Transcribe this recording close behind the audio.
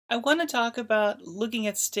I want to talk about looking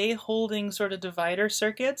at state holding sort of divider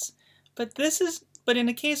circuits, but in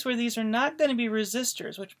a case where these are not going to be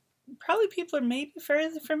resistors, which probably people are maybe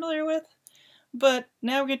fairly familiar with. But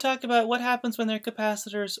now we're going to talk about what happens when they're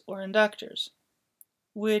capacitors or inductors,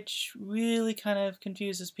 which really kind of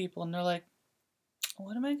confuses people, and they're like,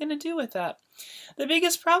 what am I going to do with that? The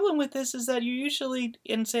biggest problem with this is that you usually,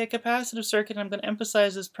 in say a capacitive circuit, and I'm going to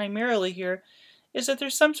emphasize this primarily here, is that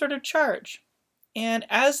there's some sort of charge. And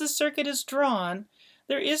as the circuit is drawn,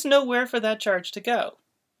 there is nowhere for that charge to go.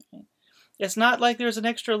 It's not like there's an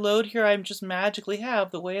extra load here I just magically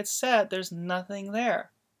have. The way it's set, there's nothing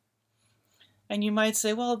there. And you might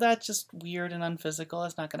say, well, that's just weird and unphysical.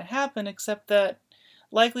 That's not going to happen, except that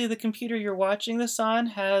likely the computer you're watching this on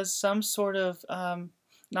has some sort of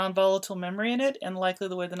non-volatile memory in it, and likely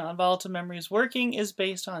the way the non-volatile memory is working is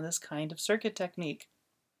based on this kind of circuit technique,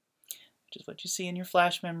 which is what you see in your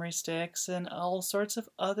flash memory sticks and all sorts of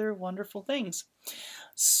other wonderful things.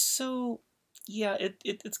 So yeah,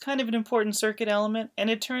 it's kind of an important circuit element, and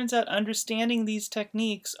it turns out understanding these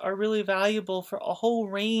techniques are really valuable for a whole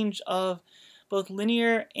range of both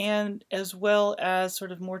linear and as well as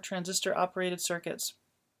sort of more transistor operated circuits.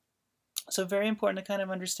 So very important to kind of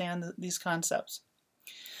understand these concepts.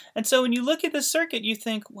 And so when you look at this circuit, you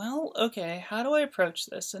think, well, okay, how do I approach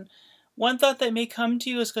this? And one thought that may come to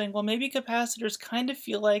you is going, well, maybe capacitors kind of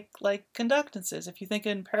feel like conductances. If you think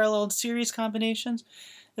in parallel and series combinations,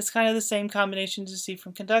 it's kind of the same combinations you see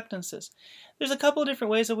from conductances. There's a couple of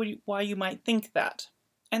different ways of why you might think that.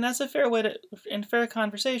 And that's a fair way to, in fair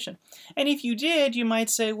conversation. And if you did, you might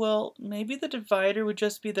say, well, maybe the divider would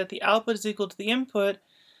just be that the output is equal to the input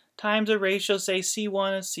times a ratio, say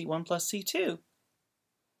C1 is C1 plus C2.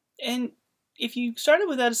 And if you started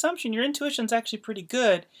with that assumption, your intuition's actually pretty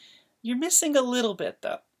good. You're missing a little bit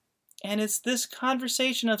though. And it's this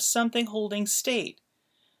conversation of something holding state.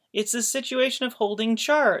 It's this situation of holding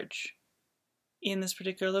charge in this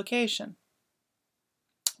particular location.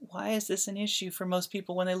 Why is this an issue for most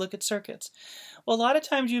people when they look at circuits? Well, a lot of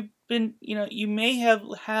times you may have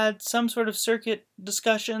had some sort of circuit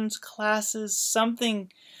discussions, classes,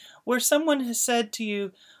 something where someone has said to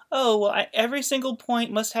you, oh, well, every single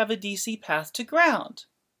point must have a DC path to ground.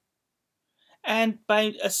 And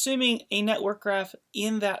by assuming a network graph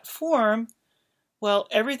in that form, well,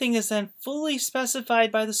 everything is then fully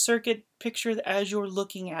specified by the circuit picture as you're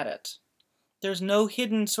looking at it. There's no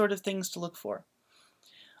hidden sort of things to look for.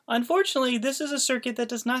 Unfortunately, this is a circuit that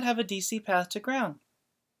does not have a DC path to ground.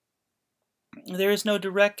 There is no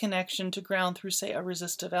direct connection to ground through, say, a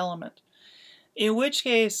resistive element. In which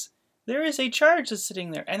case, there is a charge that's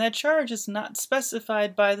sitting there, and that charge is not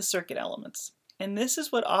specified by the circuit elements. And this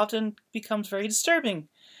is what often becomes very disturbing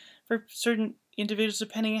for certain individuals,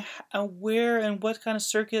 depending on where and what kind of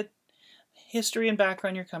circuit history and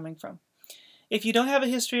background you're coming from. If you don't have a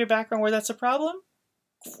history or background where that's a problem,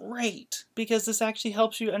 great, because this actually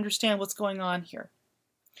helps you understand what's going on here.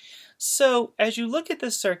 So as you look at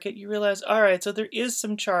this circuit, you realize, all right, so there is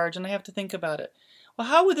some charge and I have to think about it. Well,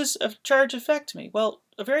 how would this charge affect me? Well,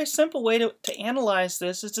 a very simple way to analyze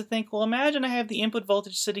this is to think, well, imagine I have the input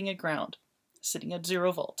voltage sitting at ground, sitting at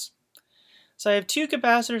 0 volts. So I have two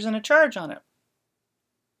capacitors and a charge on it.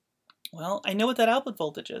 Well, I know what that output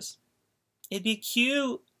voltage is. It'd be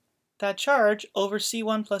Q that charge over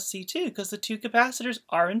C1 plus C2 because the two capacitors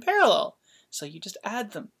are in parallel. So you just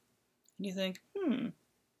add them. And you think,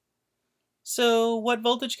 so what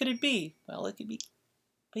voltage could it be? Well, it could be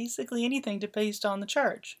basically anything based on the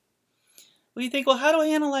charge. Well, you think, well, how do I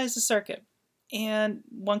analyze the circuit? And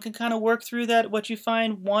one can kind of work through that. What you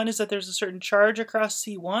find, one, is that there's a certain charge across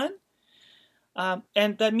C1.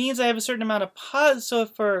 And that means I have a certain amount of positive.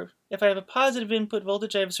 So if I have a positive input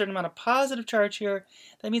voltage, I have a certain amount of positive charge here.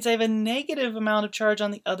 That means I have a negative amount of charge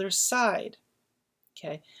on the other side.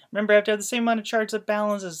 Okay. Remember, I have to have the same amount of charge that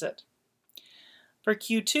balances it. For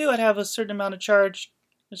Q2, I'd have a certain amount of charge,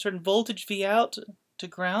 a certain voltage V out to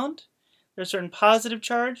ground. There's a certain positive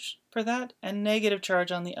charge for that and negative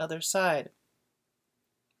charge on the other side.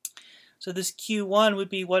 So this Q1 would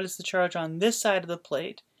be what is the charge on this side of the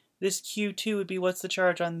plate. This Q2 would be what's the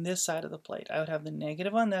charge on this side of the plate. I would have the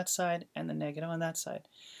negative on that side and the negative on that side.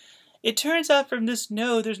 It turns out from this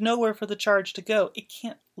node, there's nowhere for the charge to go. It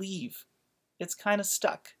can't leave. It's kind of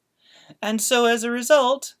stuck. And so as a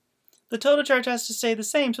result, the total charge has to stay the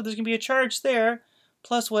same. So there's going to be a charge there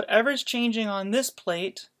plus whatever's changing on this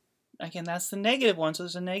plate. Again, that's the negative one, so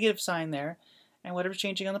there's a negative sign there. And whatever's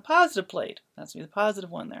changing on the positive plate, that's going to be the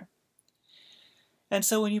positive one there. And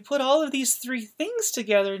so when you put all of these three things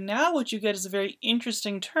together, now what you get is a very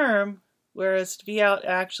interesting term, whereas V out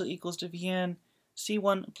actually equals to Vn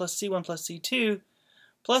C1 plus C2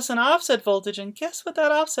 plus an offset voltage, and guess what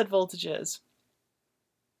that offset voltage is?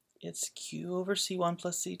 It's Q over C1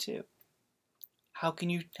 plus C2. How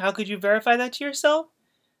could you verify that to yourself?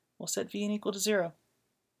 We'll set Vn equal to 0.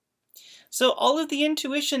 So all of the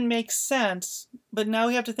intuition makes sense, but now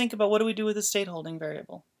we have to think about what do we do with the state holding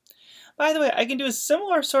variable. By the way, I can do a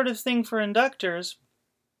similar sort of thing for inductors.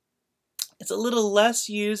 It's a little less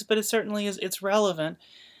used, but it certainly is, it's relevant.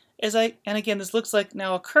 And again, this looks like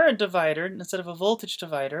now a current divider instead of a voltage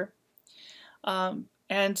divider.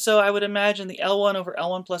 And so I would imagine the L1 over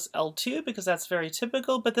L1 plus L2 because that's very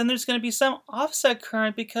typical, but then there's going to be some offset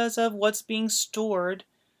current because of what's being stored,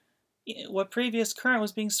 what previous current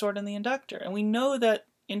was being stored in the inductor. And we know that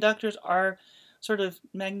inductors are sort of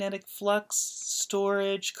magnetic flux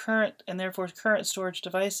storage, current, and therefore current storage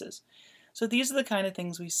devices. So these are the kind of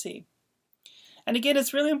things we see. And again,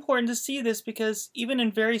 it's really important to see this because even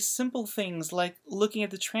in very simple things like looking at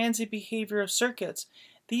the transient behavior of circuits,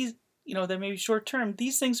 these, they may be short term,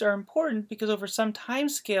 these things are important because over some time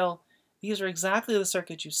scale, these are exactly the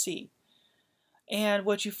circuits you see. And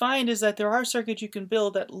what you find is that there are circuits you can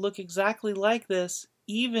build that look exactly like this,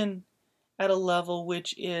 even at a level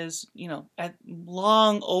which is, at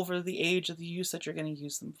long over the age of the use that you're going to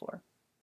use them for.